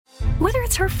Whether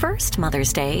it's her first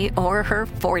Mother's Day or her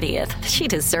 40th, she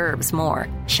deserves more.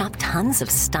 Shop tons of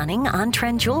stunning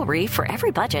on-trend jewelry for every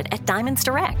budget at Diamonds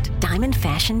Direct. Diamond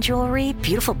fashion jewelry,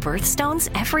 beautiful birthstones,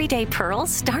 everyday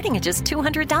pearls starting at just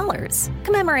 $200.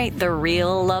 Commemorate the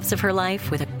real loves of her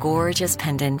life with a gorgeous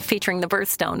pendant featuring the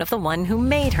birthstone of the one who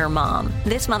made her mom.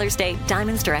 This Mother's Day,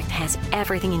 Diamonds Direct has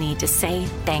everything you need to say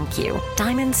thank you.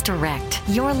 Diamonds Direct.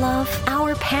 Your love,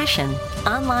 our passion.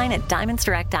 Online at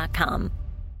diamondsdirect.com.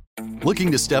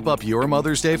 Looking to step up your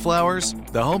Mother's Day flowers?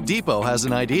 The Home Depot has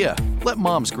an idea. Let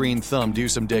Mom's green thumb do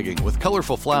some digging with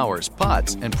colorful flowers,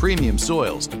 pots, and premium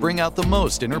soils to bring out the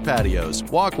most in her patios,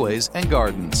 walkways, and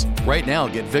gardens. Right now,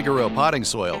 get Vigoro potting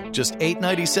soil, just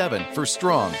 $8.97 for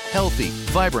strong, healthy,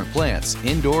 vibrant plants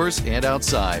indoors and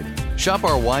outside. Shop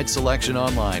our wide selection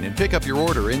online and pick up your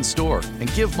order in-store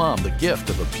and give Mom the gift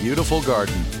of a beautiful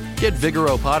garden. Get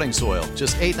Vigoro potting soil,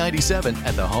 just $8.97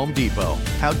 at the Home Depot.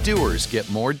 How doers get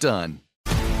more done.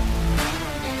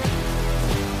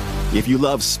 If you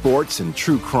love sports and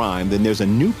true crime, then there's a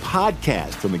new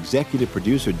podcast from executive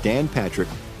producer Dan Patrick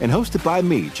and hosted by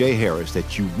me, Jay Harris,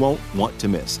 that you won't want to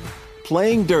miss.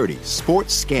 Playing Dirty: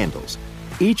 Sports Scandals.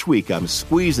 Each week, I'm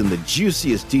squeezing the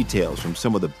juiciest details from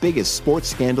some of the biggest sports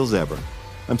scandals ever.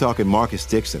 I'm talking Marcus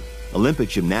Dixon, Olympic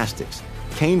gymnastics,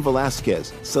 Cain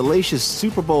Velasquez, salacious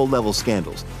Super Bowl-level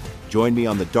scandals. Join me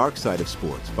on the dark side of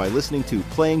sports by listening to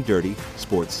Playing Dirty: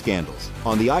 Sports Scandals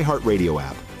on the iHeartRadio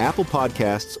app, Apple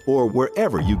Podcasts, or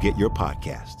wherever you get your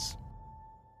podcasts.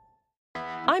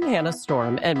 I'm Hannah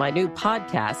Storm, and my new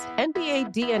podcast,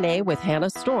 NBA DNA with Hannah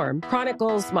Storm,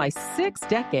 chronicles my 6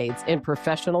 decades in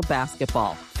professional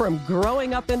basketball. From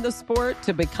growing up in the sport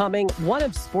to becoming one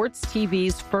of sports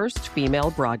TV's first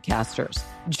female broadcasters.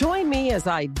 Join me as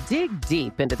I dig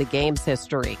deep into the game's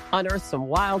history, unearth some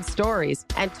wild stories,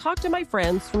 and talk to my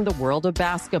friends from the world of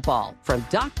basketball, from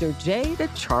Dr. J to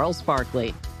Charles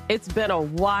Barkley. It's been a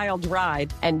wild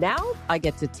ride, and now I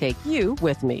get to take you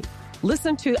with me.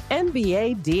 Listen to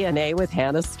NBA DNA with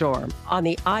Hannah Storm on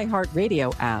the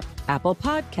iHeartRadio app, Apple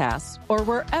Podcasts, or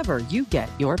wherever you get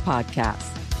your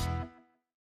podcasts.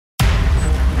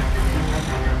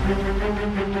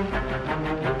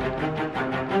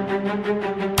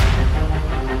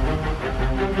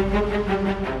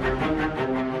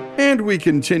 And we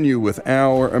continue with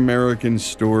our American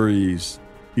stories.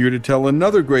 Here to tell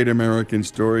another great American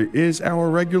story is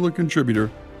our regular contributor,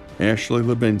 Ashley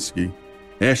Lubinsky.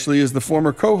 Ashley is the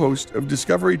former co-host of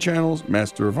Discovery Channel's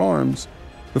Master of Arms,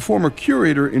 the former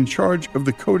curator in charge of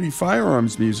the Cody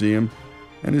Firearms Museum,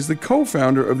 and is the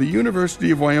co-founder of the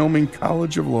University of Wyoming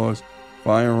College of Law's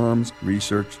Firearms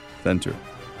Research Center.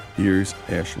 Here's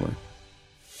Ashley.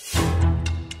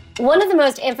 One of the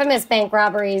most infamous bank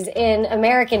robberies in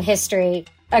American history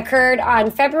occurred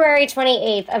on February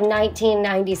 28th of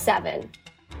 1997.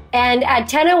 And at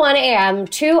 10:01 a.m.,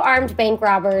 2 armed bank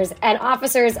robbers and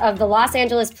officers of the Los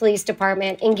Angeles Police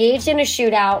Department engaged in a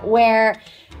shootout where,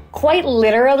 quite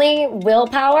literally,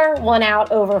 willpower won out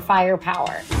over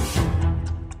firepower.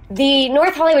 The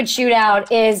North Hollywood shootout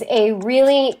is a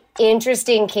really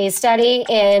interesting case study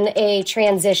in a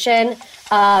transition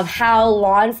of how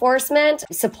law enforcement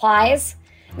supplies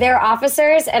their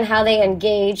officers and how they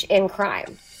engage in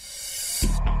crime.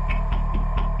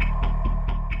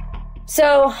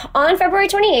 So on February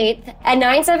 28th at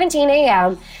 9:17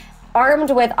 a.m., armed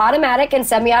with automatic and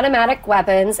semi-automatic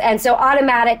weapons, and so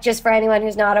automatic, just for anyone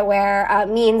who's not aware,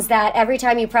 means that every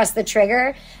time you press the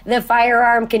trigger, the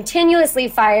firearm continuously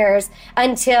fires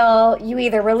until you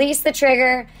either release the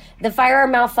trigger, the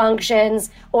firearm malfunctions,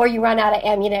 or you run out of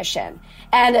ammunition.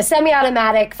 And a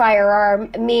semi-automatic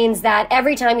firearm means that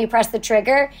every time you press the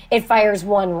trigger, it fires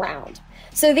 1 round.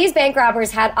 So these bank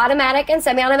robbers had automatic and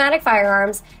semi-automatic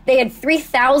firearms. They had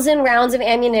 3,000 rounds of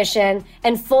ammunition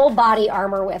and full body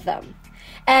armor with them.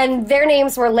 And their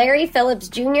names were Larry Phillips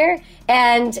Jr.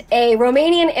 and a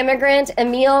Romanian immigrant,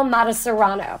 Emil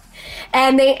Mătăsăreanu.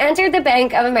 And they entered the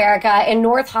Bank of America in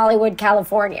North Hollywood,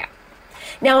 California.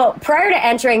 Now, prior to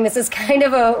entering, this is kind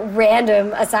of a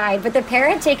random aside, but the pair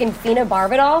had taken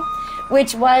phenobarbital,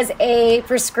 which was a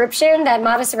prescription that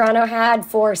Mătăsăreanu had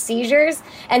for seizures,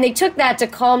 and they took that to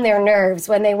calm their nerves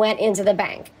when they went into the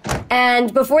bank.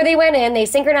 And before they went in, they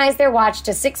synchronized their watch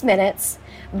to 6 minutes,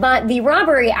 but the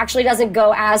robbery actually doesn't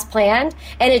go as planned,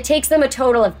 and it takes them a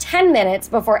total of 10 minutes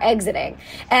before exiting.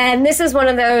 And this is one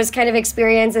of those kind of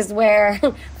experiences where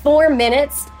 4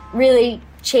 minutes really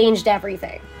changed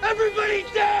everything. Everybody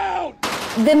down!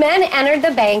 The men entered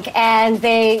the bank, and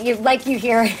they, like you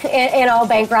hear in all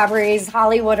bank robberies,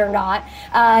 Hollywood or not,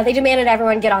 they demanded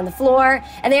everyone get on the floor,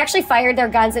 and they actually fired their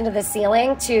guns into the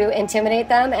ceiling to intimidate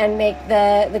them and make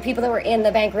the people that were in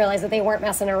the bank realize that they weren't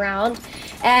messing around.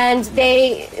 And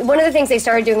one of the things they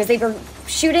started doing is they were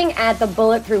shooting at the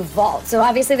bulletproof vault. So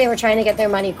obviously they were trying to get their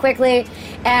money quickly.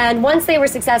 And once they were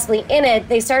successfully in it,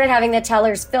 they started having the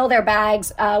tellers fill their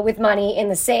bags with money in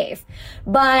the safe.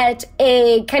 But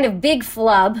a kind of big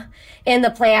flub in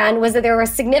the plan was that there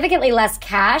was significantly less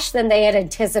cash than they had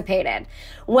anticipated.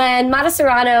 When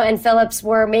Matasareanu and Phillips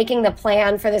were making the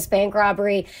plan for this bank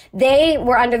robbery, they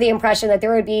were under the impression that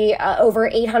there would be over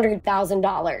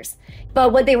 $800,000.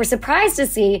 But what they were surprised to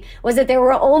see was that there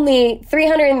were only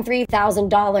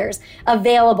 $303,000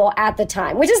 available at the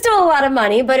time, which is still a lot of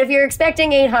money. But if you're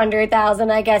expecting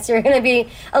 $800,000, I guess you're going to be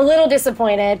a little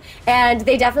disappointed. And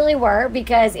they definitely were,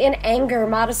 because in anger,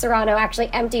 Matasareanu actually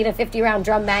emptied a 50-round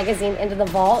drum magazine into the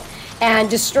vault and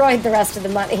destroyed the rest of the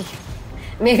money.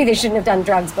 Maybe they shouldn't have done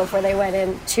drugs before they went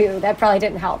in, too. That probably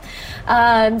didn't help.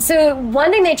 So one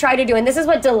thing they tried to do, and this is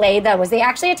what delayed them, was they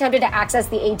actually attempted to access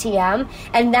the ATM,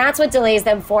 and that's what delays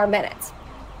them 4 minutes.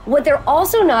 What they're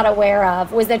also not aware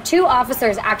of was that 2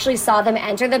 officers actually saw them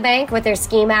enter the bank with their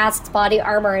ski masks, body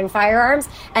armor, and firearms,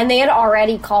 and they had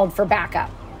already called for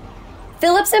backup.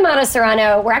 Phillips and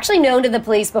Matasareanu were actually known to the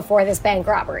police before this bank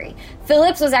robbery.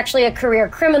 Phillips was actually a career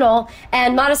criminal,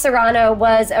 and Matasareanu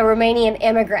was a Romanian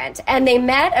immigrant. And they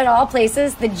met at all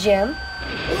places, the gym,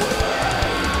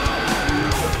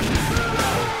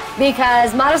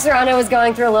 because Matasareanu was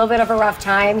going through a little bit of a rough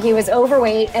time. He was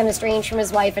overweight and estranged from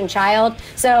his wife and child.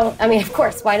 So, I mean, of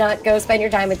course, why not go spend your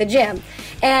time at the gym?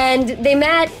 And they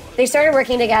met, they started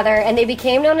working together, and they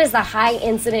became known as the High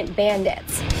Incident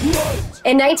Bandits.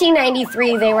 In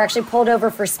 1993, they were actually pulled over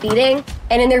for speeding,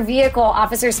 and in their vehicle,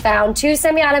 officers found 2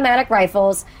 semi-automatic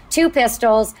rifles, 2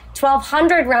 pistols,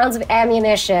 1,200 rounds of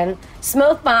ammunition,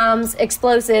 smoke bombs,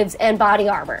 explosives, and body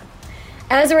armor.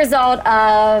 As a result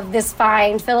of this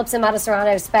find, Phillips and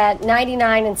Matasareanu spent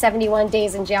 99 and 71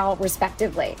 days in jail,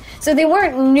 respectively. So they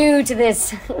weren't new to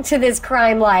this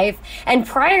crime life. And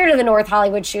prior to the North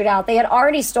Hollywood shootout, they had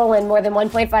already stolen more than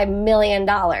 $1.5 million.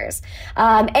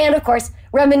 And of course,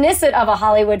 reminiscent of a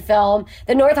Hollywood film,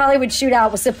 the North Hollywood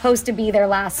shootout was supposed to be their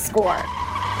last score.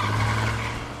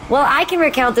 Well, I can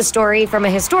recount the story from a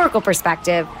historical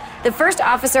perspective. The first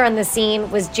officer on the scene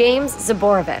was James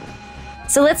Zaborovin.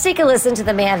 So let's take a listen to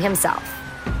the man himself.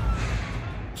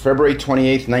 February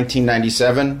 28th,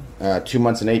 1997, 2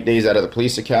 months and 8 days out of the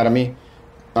police academy.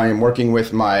 I am working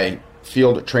with my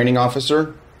field training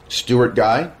officer, Stuart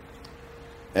Guy.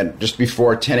 And just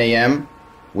before 10 a.m.,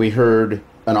 we heard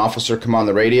an officer come on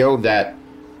the radio that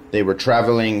they were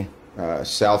traveling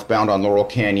southbound on Laurel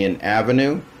Canyon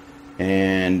Avenue.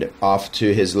 And off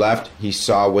to his left, he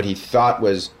saw what he thought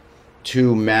was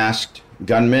 2 masked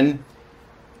gunmen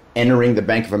entering the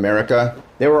Bank of America.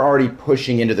 They were already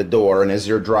pushing into the door, and as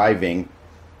they're driving,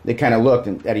 they kind of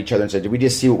looked at each other and said, "Did we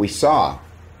just see what we saw?"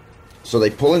 So they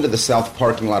pull into the south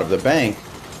parking lot of the bank,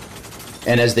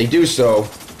 and as they do so,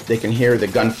 they can hear the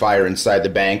gunfire inside the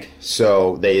bank.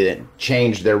 So they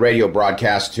changed their radio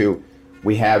broadcast to,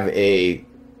 "We have a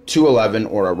 211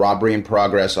 or a robbery in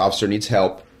progress. Officer needs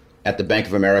help at the Bank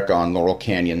of America on Laurel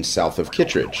Canyon south of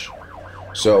Kittredge."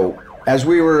 So as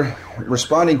we were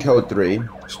responding code 3,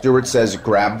 Stuart says,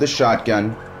 "Grab the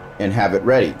shotgun and have it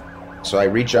ready." So I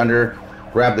reach under,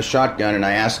 grab the shotgun, and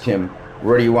I ask him,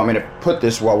 "Where do you want me to put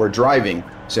this while we're driving?" He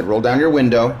said, "Roll down your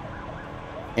window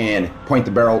and point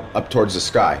the barrel up towards the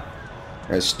sky."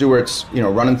 As Stuart's,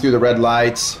 running through the red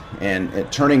lights and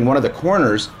turning one of the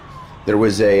corners, there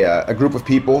was a group of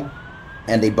people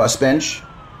and a bus bench.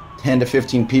 10 to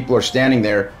 15 people are standing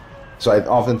there. So I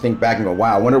often think back and go,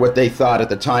 wow, I wonder what they thought at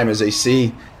the time as they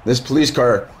see this police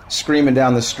car screaming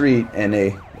down the street and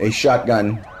a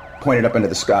shotgun pointed up into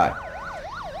the sky.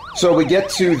 So we get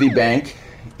to the bank,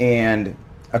 and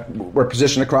we're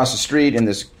positioned across the street in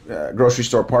this grocery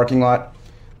store parking lot.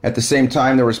 At the same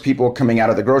time, there was people coming out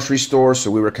of the grocery store, so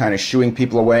we were kind of shooing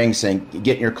people away and saying,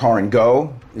 "Get in your car and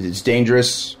go. It's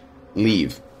dangerous.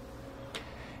 Leave."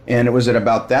 And it was at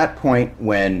about that point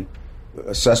when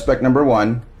suspect number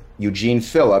 1, Eugene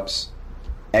Phillips,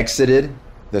 exited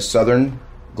the southern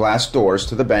glass doors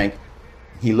to the bank.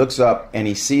 He looks up and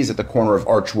he sees at the corner of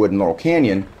Archwood and Laurel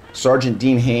Canyon Sergeant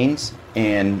Dean Haynes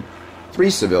and 3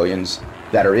 civilians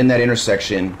that are in that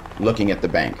intersection looking at the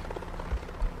bank.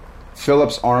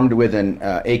 Phillips, armed with an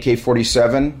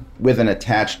AK-47 with an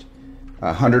attached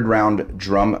 100-round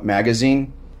drum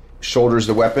magazine, shoulders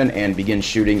the weapon and begins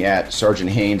shooting at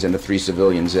Sergeant Haynes and the 3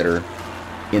 civilians that are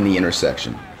in the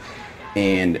intersection.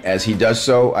 And as he does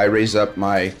so, I raise up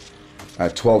my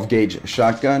 12-gauge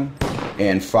shotgun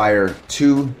and fire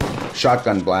 2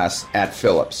 shotgun blasts at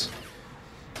Phillips.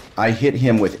 I hit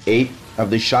him with 8 of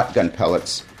the shotgun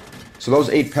pellets. So those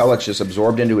 8 pellets just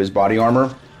absorbed into his body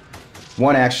armor.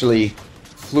 One actually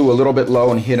flew a little bit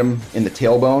low and hit him in the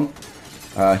tailbone.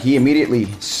 He immediately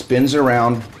spins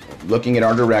around, looking at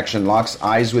our direction, locks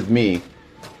eyes with me.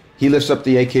 He lifts up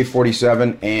the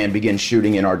AK-47 and begins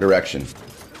shooting in our direction.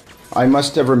 I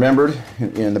must have remembered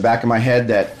in the back of my head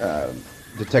that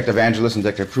Detective Angeles and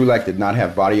Detective Krulak did not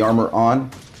have body armor on.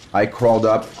 I crawled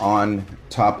up on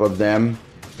top of them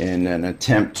in an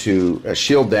attempt to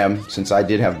shield them, since I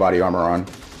did have body armor on,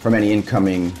 from any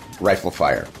incoming rifle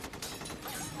fire.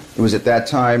 It was at that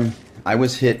time I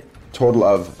was hit a total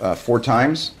of 4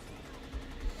 times.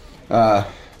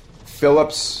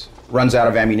 Phillips runs out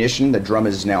of ammunition. The drum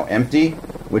is now empty,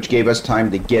 which gave us time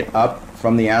to get up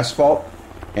from the asphalt,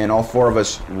 and all 4 of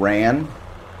us ran.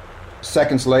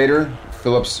 Seconds later,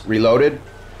 Phillips reloaded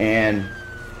and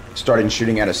started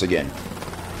shooting at us again.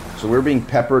 So we were being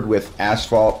peppered with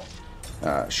asphalt,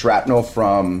 shrapnel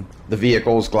from the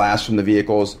vehicles, glass from the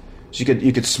vehicles. So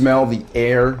you could smell the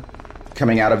air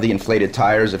coming out of the inflated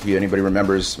tires. If anybody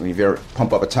remembers, when you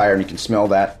pump up a tire and you can smell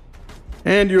that.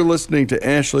 And you're listening to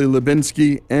Ashley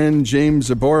Lubinsky and James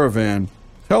Zaborovan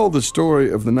tell the story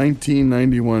of the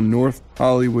 1991 North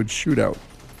Hollywood Shootout,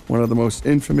 one of the most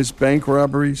infamous bank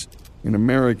robberies in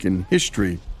American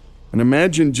history. And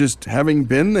imagine just having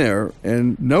been there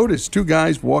and noticed 2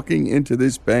 guys walking into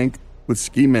this bank with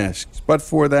ski masks. But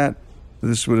for that,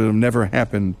 this would have never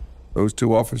happened. Those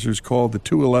 2 officers called the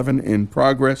 211 in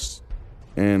progress.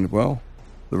 And, well,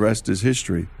 the rest is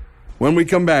history. When we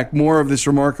come back, more of this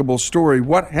remarkable story.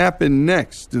 What happened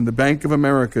next in the Bank of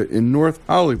America in North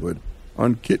Hollywood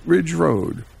on Kittredge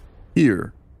Road,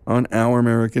 here on Our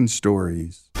American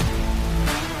Stories.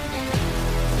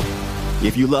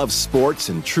 If you love sports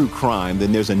and true crime,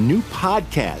 then there's a new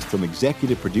podcast from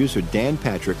executive producer Dan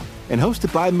Patrick and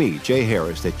hosted by me, Jay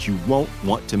Harris, that you won't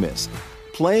want to miss.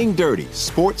 Playing Dirty: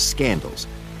 Sports Scandals.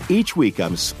 Each week,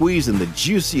 I'm squeezing the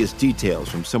juiciest details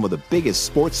from some of the biggest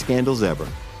sports scandals ever.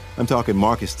 I'm talking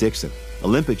Marcus Dixon,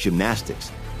 Olympic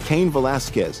gymnastics, Cain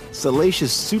Velasquez,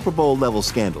 salacious Super Bowl-level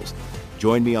scandals.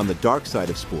 Join me on the dark side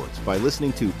of sports by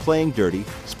listening to Playing Dirty: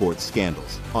 Sports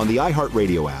Scandals on the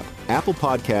iHeartRadio app, Apple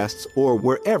Podcasts, or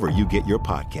wherever you get your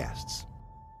podcasts.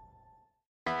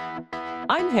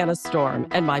 I'm Hannah Storm,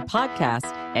 and my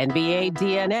podcast, NBA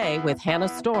DNA with Hannah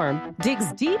Storm,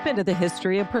 digs deep into the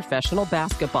history of professional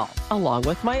basketball, along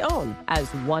with my own, as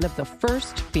one of the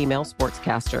first female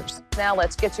sportscasters. Now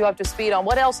let's get you up to speed on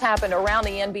what else happened around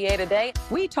the NBA today.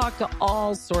 We talk to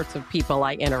all sorts of people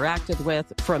I interacted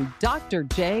with, from Dr.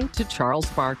 J to Charles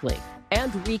Barkley,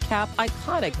 and recap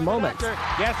iconic moments.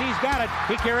 Yes, he's got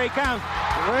it. Here he comes.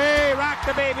 Way rock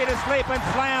the baby to sleep and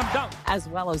slam dunk. As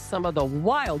well as some of the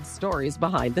wild stories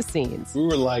behind the scenes. We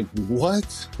were like,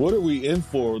 what? What are we in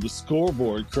for? The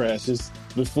scoreboard crashes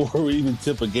before we even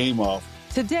tip a game off.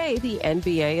 Today, the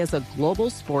NBA is a global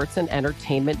sports and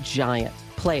entertainment giant.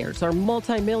 Players are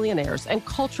multimillionaires and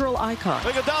cultural icons.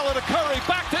 Iguodala to Curry,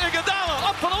 back to Iguodala,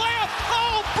 up for the layup.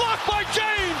 Oh, blocked by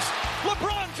James.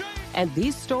 LeBron James. And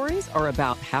these stories are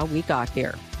about how we got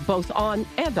here, both on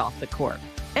and off the court.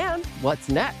 And what's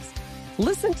next?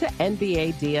 Listen to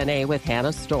NBA DNA with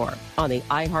Hannah Storm on the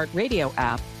iHeartRadio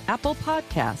app, Apple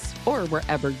Podcasts, or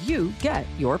wherever you get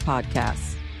your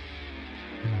podcasts.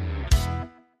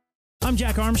 I'm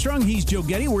Jack Armstrong. He's Joe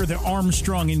Getty. We're the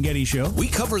Armstrong and Getty Show. We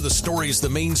cover the stories the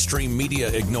mainstream media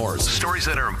ignores. Stories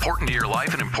that are important to your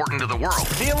life and important to the world.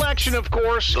 The election, of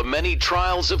course. The many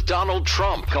trials of Donald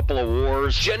Trump. Couple of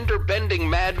wars. Gender-bending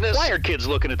madness. Why are kids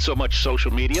looking at so much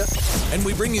social media? And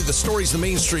we bring you the stories the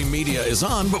mainstream media is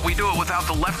on, but we do it without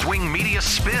the left-wing media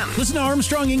spin. Listen to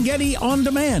Armstrong and Getty on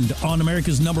demand on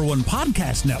America's #1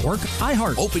 podcast network,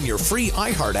 iHeart. Open your free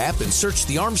iHeart app and search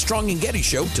The Armstrong and Getty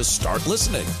Show to start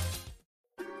listening.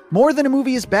 More Than a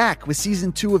Movie is back with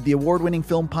Season 2 of the award-winning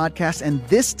film podcast, and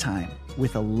this time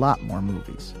with a lot more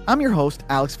movies. I'm your host,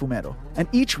 Alex Fumero, and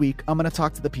each week I'm going to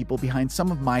talk to the people behind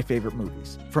some of my favorite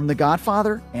movies. From The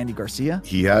Godfather, Andy Garcia.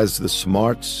 He has the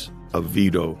smarts of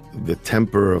Vito, the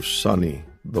temper of Sonny,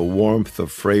 the warmth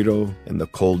of Fredo, and the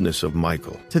coldness of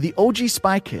Michael. To the OG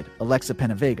Spy Kid, Alexa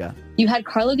Penavega. You had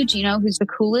Carla Gugino, who's the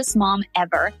coolest mom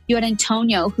ever. You had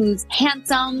Antonio, who's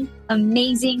handsome,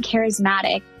 amazing,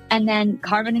 charismatic. And then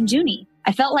Carmen and Junie.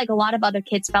 I felt like a lot of other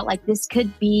kids felt like this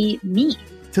could be me.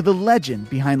 To the legend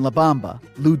behind La Bamba,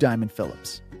 Lou Diamond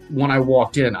Phillips. When I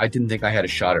walked in, I didn't think I had a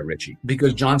shot at Richie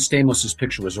because John Stamos'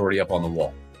 picture was already up on the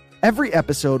wall. Every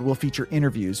episode will feature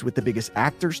interviews with the biggest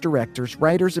actors, directors,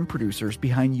 writers, and producers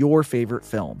behind your favorite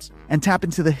films and tap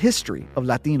into the history of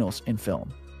Latinos in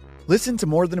film. Listen to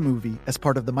More Than a Movie as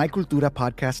part of the My Cultura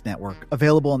Podcast Network,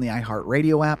 available on the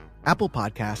iHeartRadio app, Apple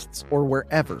Podcasts, or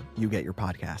wherever you get your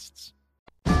podcasts.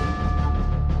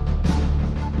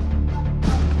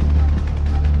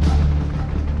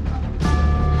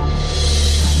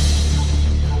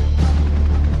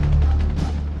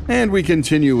 And we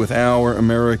continue with Our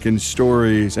American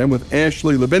Stories, and with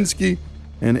Ashley Lubinsky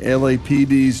and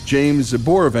LAPD's James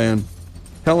Zaborovan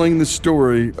telling the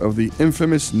story of the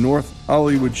infamous North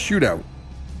Hollywood shootout.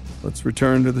 Let's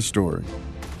return to the story.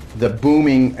 The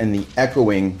booming and the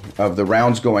echoing of the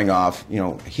rounds going off,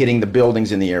 hitting the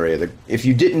buildings in the area. If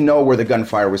you didn't know where the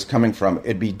gunfire was coming from,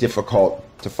 it'd be difficult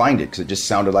to find it because it just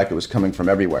sounded like it was coming from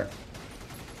everywhere.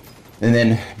 And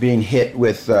then being hit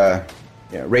with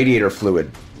radiator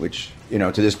fluid, which,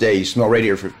 to this day, I smell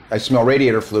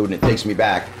radiator fluid and it takes me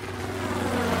back.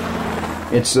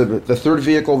 It's the third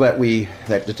vehicle that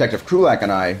Detective Krulak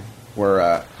and I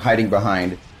were hiding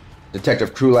behind.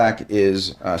 Detective Krulak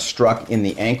is struck in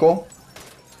the ankle,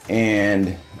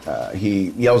 and he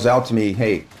yells out to me,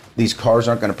 "Hey, these cars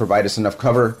aren't going to provide us enough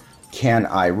cover. Can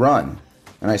I run?"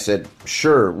 And I said,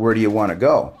 "Sure, where do you want to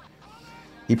go?"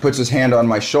 He puts his hand on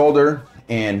my shoulder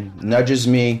and nudges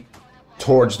me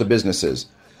towards the businesses.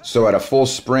 So at a full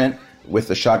sprint, with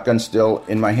the shotgun still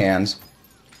in my hands,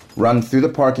 run through the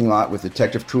parking lot with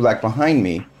Detective Krulak behind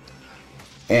me,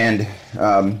 and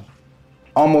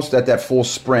almost at that full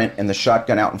sprint and the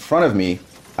shotgun out in front of me,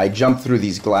 I jump through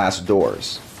these glass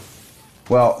doors.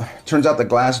 Well, turns out the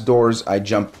glass doors I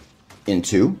jump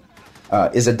into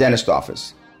is a dentist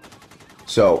office.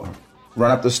 So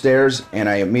run up the stairs, and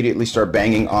I immediately start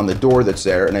banging on the door that's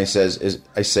there, and I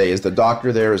say, "Is the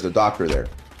doctor there? Is the doctor there?"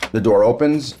 The door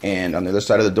opens, and on the other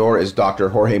side of the door is Dr.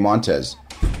 Jorge Montes.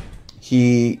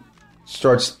 He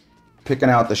starts picking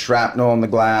out the shrapnel in the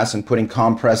glass and putting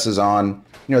compresses on.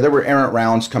 There were errant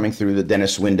rounds coming through the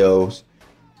dentist's windows.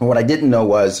 And what I didn't know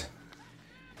was,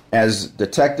 as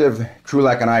Detective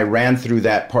Krulak and I ran through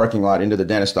that parking lot into the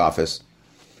dentist office,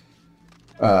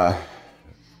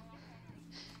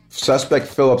 Suspect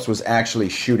Phillips was actually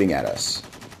shooting at us.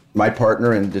 My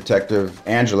partner and Detective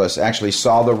Angeles actually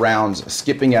saw the rounds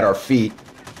skipping at our feet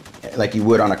like you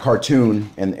would on a cartoon,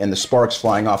 and the sparks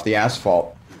flying off the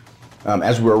asphalt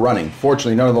as we were running.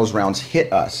 Fortunately, none of those rounds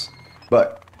hit us,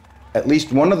 but at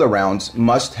least one of the rounds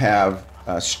must have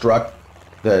struck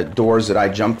the doors that I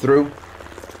jumped through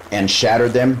and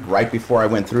shattered them right before I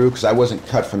went through, because I wasn't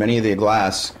cut from any of the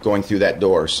glass going through that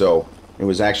door. So it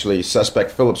was actually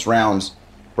Suspect Phillips' rounds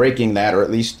breaking that, or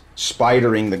at least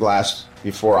spidering the glass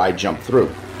before I jumped through.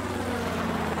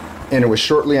 And it was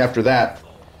shortly after that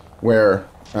where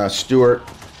Stewart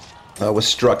was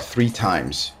struck 3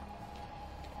 times.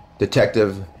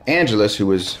 Detective Angeles, who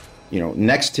was,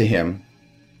 next to him,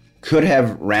 could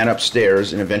have ran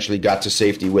upstairs and eventually got to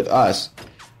safety with us,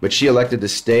 but she elected to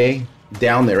stay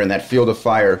down there in that field of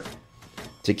fire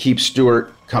to keep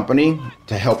Stewart company,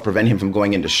 to help prevent him from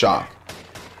going into shock.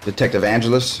 Detective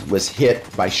Angeles was hit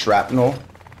by shrapnel,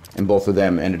 and both of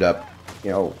them ended up,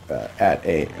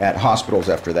 at hospitals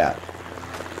after that.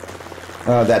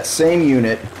 That same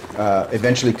unit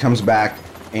eventually comes back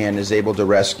and is able to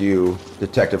rescue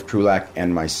Detective Krulak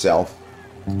and myself.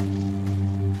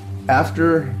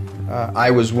 After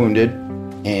I was wounded,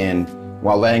 and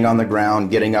while laying on the ground,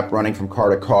 getting up, running from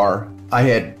car to car, I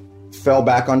had fell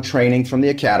back on training from the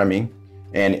academy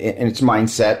and its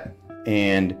mindset,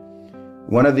 and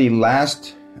one of the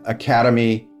last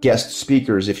academy guest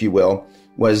speakers, if you will,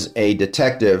 was a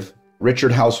detective,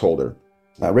 Richard Householder.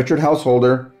 Richard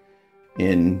Householder,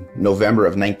 in November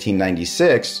of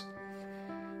 1996,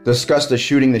 discussed a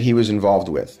shooting that he was involved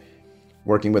with.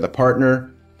 Working with a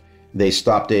partner, they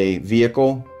stopped a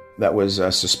vehicle that was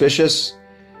suspicious.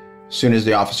 As soon as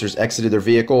the officers exited their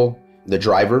vehicle, the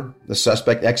driver, the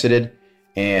suspect, exited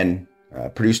and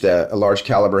produced a large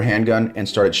caliber handgun and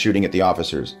started shooting at the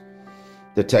officers.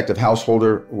 Detective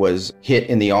Householder was hit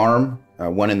in the arm,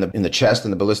 one in the chest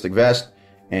in the ballistic vest,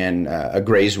 and a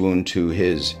graze wound to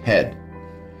his head.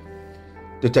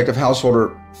 Detective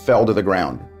Householder fell to the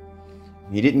ground.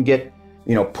 He didn't get,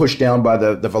 pushed down by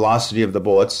the velocity of the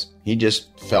bullets. He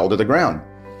just fell to the ground.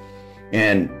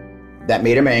 And that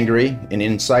made him angry. And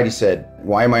inside he said,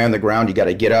 "Why am I on the ground? You got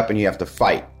to get up and you have to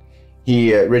fight."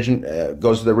 He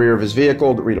goes to the rear of his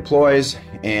vehicle, redeploys,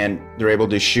 and they're able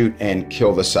to shoot and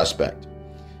kill the suspect.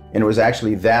 And it was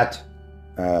actually that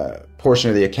portion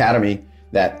of the academy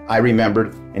that I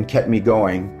remembered and kept me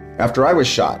going after I was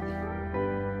shot.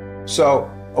 So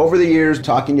over the years,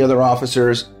 talking to other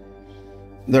officers,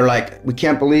 they're like, we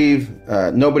can't believe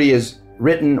nobody has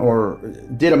written or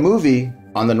did a movie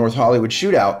on the North Hollywood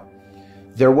shootout.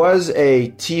 There was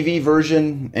a TV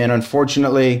version, and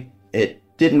unfortunately, it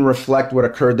didn't reflect what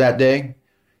occurred that day.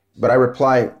 But I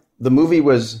reply, the movie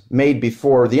was made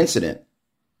before the incident.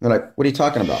 They're like, what are you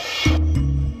talking about? Well,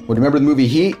 do you remember the movie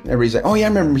Heat? Everybody's like, oh yeah, I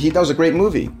remember Heat. That was a great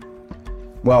movie.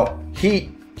 Well,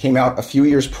 Heat came out a few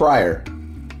years prior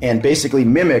and basically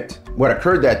mimicked what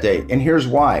occurred that day. And here's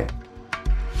why.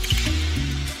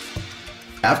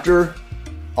 After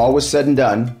all was said and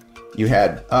done, you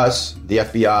had us, the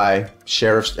FBI,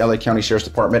 sheriffs, LA County Sheriff's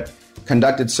Department,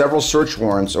 conducted several search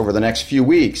warrants over the next few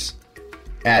weeks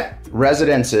at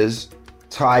residences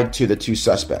tied to the two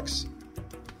suspects.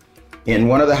 In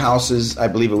one of the houses, I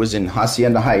believe it was in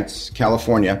Hacienda Heights,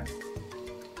 California,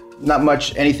 not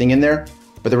much anything in there,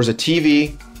 but there was a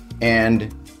TV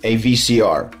and a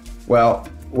VCR. Well,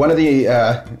 one of the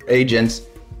agents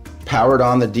powered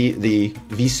on the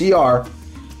VCR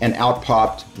and out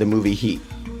popped the movie Heat.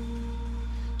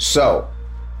 So,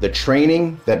 the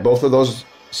training that both of those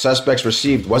suspects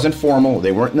received wasn't formal.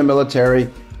 They weren't in the military,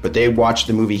 but they watched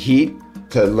the movie Heat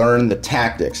to learn the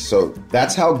tactics. So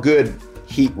that's how good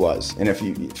Heat was. And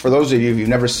for those of you who've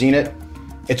never seen it,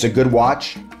 it's a good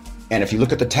watch. And if you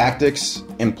look at the tactics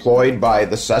employed by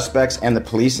the suspects and the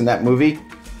police in that movie,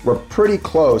 we're pretty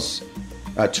close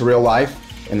to real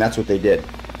life, and that's what they did.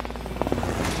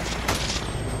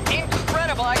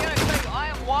 Incredible. I gotta tell you, I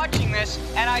am watching this,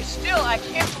 and I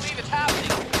can't believe it's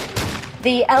happening.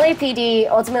 The LAPD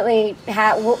ultimately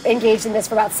engaged in this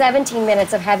for about 17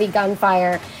 minutes of heavy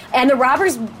gunfire, and the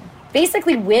robbers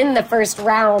basically win the first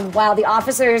round while the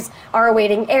officers are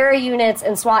awaiting area units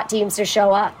and SWAT teams to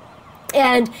show up.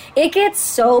 And it gets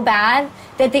so bad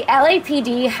that the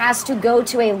LAPD has to go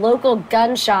to a local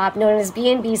gun shop known as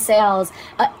B&B Sales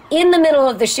in the middle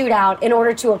of the shootout in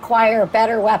order to acquire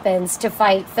better weapons to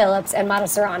fight Phillips and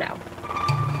Matasareano.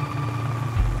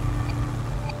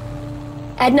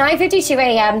 At 9:52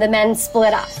 a.m., the men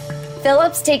split up.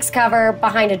 Phillips takes cover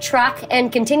behind a truck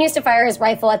and continues to fire his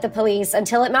rifle at the police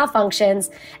until it malfunctions,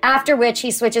 after which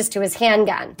he switches to his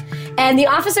handgun. And the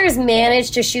officers manage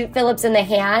to shoot Phillips in the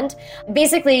hand,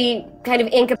 basically kind of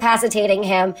incapacitating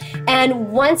him.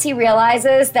 And once he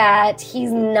realizes that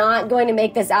he's not going to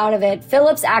make this out of it,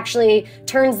 Phillips actually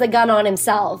turns the gun on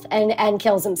himself and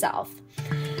kills himself.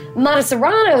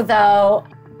 Matasareano, though,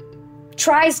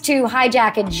 tries to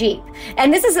hijack a Jeep.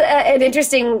 And this is an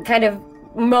interesting kind of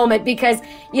moment because,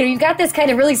 you've got this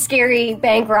kind of really scary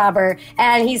bank robber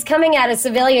and he's coming at a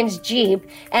civilian's Jeep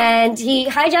and he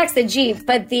hijacks the Jeep,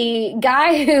 but the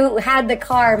guy who had the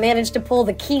car managed to pull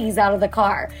the keys out of the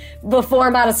car before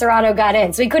Matasareano got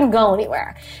in, so he couldn't go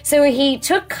anywhere. So he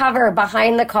took cover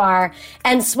behind the car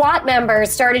and SWAT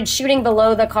members started shooting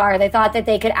below the car. They thought that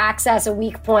they could access a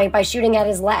weak point by shooting at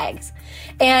his legs.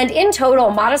 And in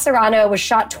total, Matasareano was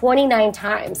shot 29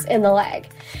 times in the leg.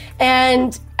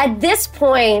 And at this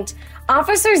point,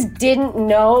 officers didn't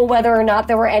know whether or not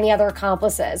there were any other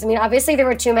accomplices. I mean, obviously there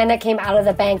were two men that came out of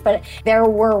the bank, but there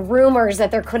were rumors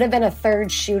that there could have been a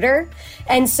third shooter.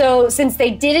 And so since they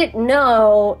didn't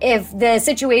know if the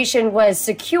situation was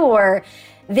secure,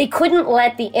 they couldn't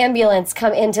let the ambulance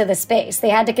come into the space. They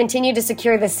had to continue to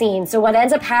secure the scene. So what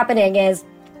ends up happening is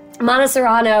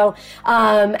Matasareano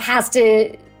has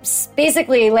to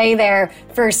basically lay there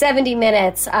for 70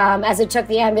 minutes as it took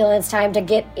the ambulance time to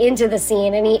get into the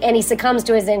scene, and he succumbs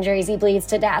to his injuries. He bleeds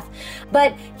to death.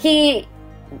 But he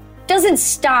doesn't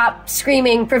stop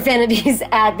screaming profanities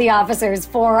at the officers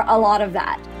for a lot of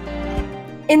that.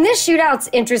 In this shootout's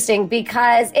interesting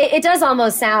because it does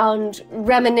almost sound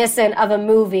reminiscent of a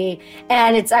movie,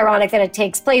 and it's ironic that it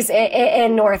takes place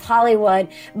in North Hollywood,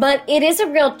 but it is a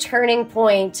real turning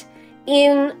point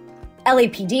in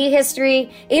LAPD history,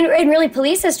 in really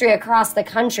police history across the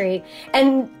country.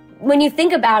 And when you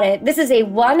think about it, this is a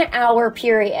 1 hour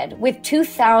period with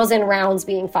 2,000 rounds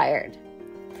being fired.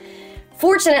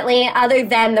 Fortunately, other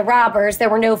than the robbers, there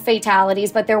were no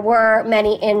fatalities, but there were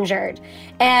many injured.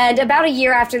 And about a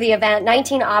year after the event,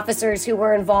 19 officers who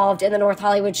were involved in the North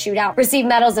Hollywood shootout received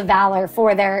Medals of Valor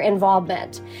for their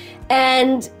involvement.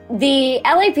 And the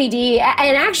LAPD,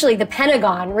 and actually the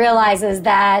Pentagon, realizes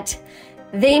that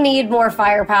they need more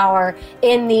firepower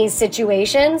in these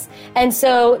situations. And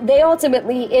so they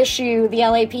ultimately issue the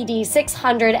LAPD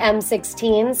 600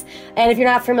 M16s. And if you're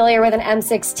not familiar with an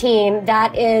M16,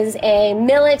 that is a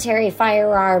military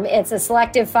firearm. It's a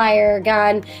selective fire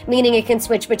gun, meaning it can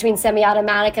switch between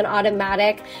semi-automatic and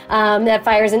automatic, that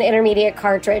fires an intermediate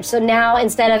cartridge. So now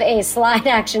instead of a slide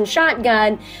action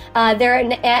shotgun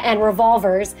and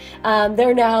revolvers,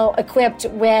 they're now equipped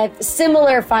with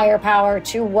similar firepower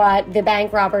to what the bank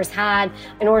bank robbers had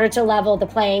in order to level the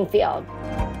playing field.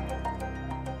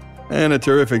 And a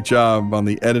terrific job on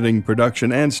the editing,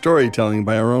 production, and storytelling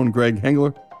by our own Greg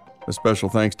Hengler. A special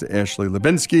thanks to Ashley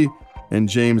Lubinsky and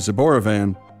James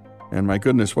Zaborovan. And my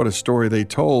goodness, what a story they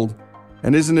told.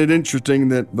 And isn't it interesting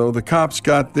that though the cops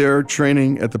got their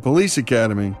training at the police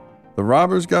academy, the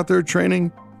robbers got their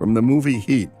training from the movie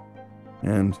Heat.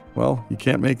 And, well, you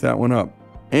can't make that one up.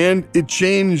 And it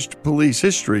changed police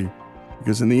history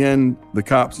because in the end, the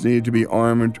cops needed to be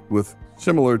armed with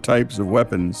similar types of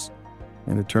weapons.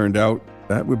 And it turned out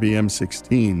that would be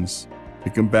M16s to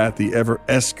combat the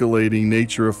ever-escalating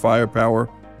nature of firepower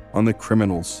on the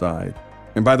criminal side.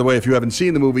 And by the way, if you haven't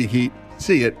seen the movie Heat,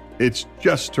 see it. It's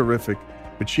just terrific.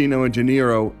 Pacino and De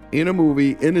Niro in a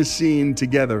movie, in a scene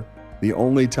together, the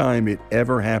only time it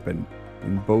ever happened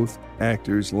in both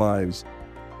actors' lives.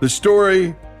 The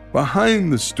story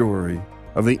behind the story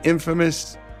of the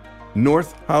infamous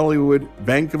North Hollywood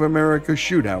Bank of America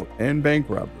shootout and bank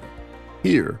robbery,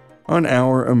 here on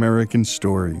Our American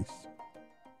Stories.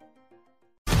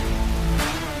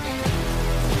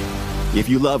 If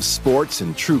you love sports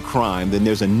and true crime, then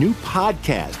there's a new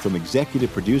podcast from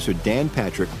executive producer Dan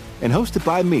Patrick and hosted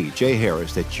by me, Jay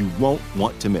Harris, that you won't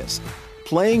want to miss.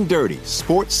 Playing Dirty: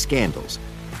 Sports Scandals.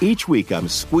 Each week, I'm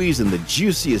squeezing the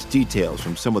juiciest details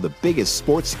from some of the biggest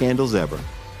sports scandals ever.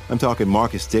 I'm talking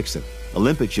Marcus Dixon,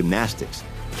 Olympic gymnastics,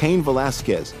 Cain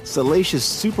Velasquez, salacious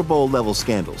Super Bowl-level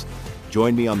scandals.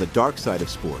 Join me on the dark side of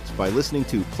sports by listening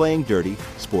to Playing Dirty: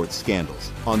 Sports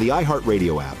Scandals on the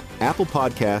iHeartRadio app, Apple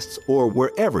Podcasts, or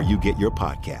wherever you get your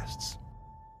podcasts.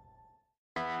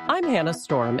 I'm Hannah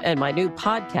Storm, and my new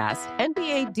podcast,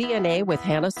 NBA DNA with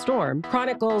Hannah Storm,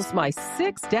 chronicles my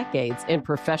 6 decades in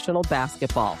professional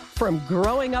basketball. From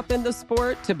growing up in the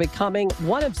sport to becoming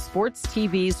one of sports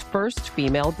TV's first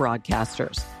female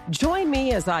broadcasters. Join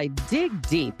me as I dig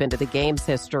deep into the game's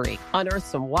history, unearth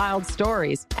some wild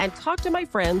stories, and talk to my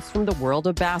friends from the world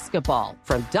of basketball,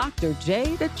 from Dr.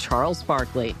 J to Charles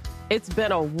Barkley. It's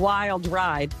been a wild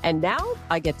ride, and now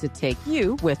I get to take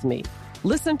you with me.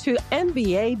 Listen to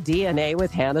NBA DNA with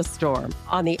Hannah Storm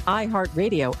on the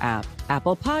iHeartRadio app,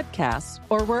 Apple Podcasts,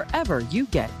 or wherever you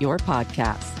get your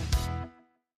podcasts.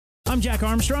 I'm Jack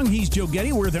Armstrong. He's Joe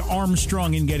Getty. We're the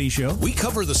Armstrong and Getty Show. We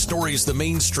cover the stories the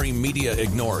mainstream media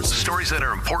ignores. Stories that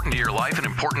are important to your life and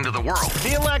important to the world.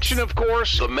 The election, of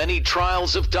course. The many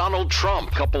trials of Donald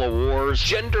Trump. Couple of wars.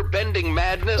 Gender-bending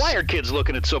madness. Why are kids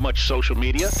looking at so much social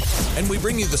media? And we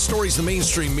bring you the stories the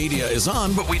mainstream media is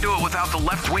on, but we do it without the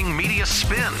left-wing media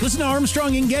spin. Listen to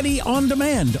Armstrong and Getty on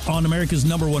demand on America's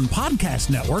 #1 podcast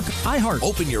network, iHeart.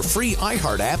 Open your free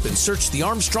iHeart app and search The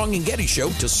Armstrong and Getty Show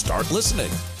to start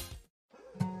listening.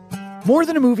 More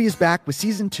Than a Movie is back with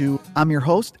Season 2. I'm your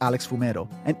host, Alex Fumero,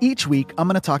 and each week I'm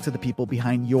going to talk to the people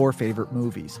behind your favorite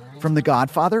movies. From The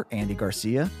Godfather, Andy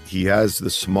Garcia. He has the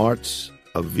smarts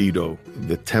of Vito,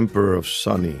 the temper of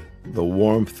Sonny, the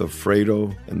warmth of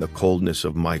Fredo, and the coldness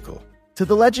of Michael. To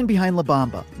the legend behind La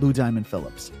Bamba, Lou Diamond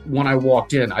Phillips. When I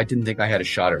walked in, I didn't think I had a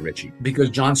shot at Richie because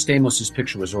John Stamos'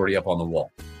 picture was already up on the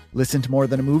wall. Listen to More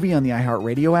Than a Movie on the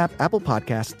iHeartRadio app, Apple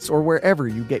Podcasts, or wherever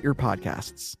you get your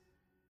podcasts.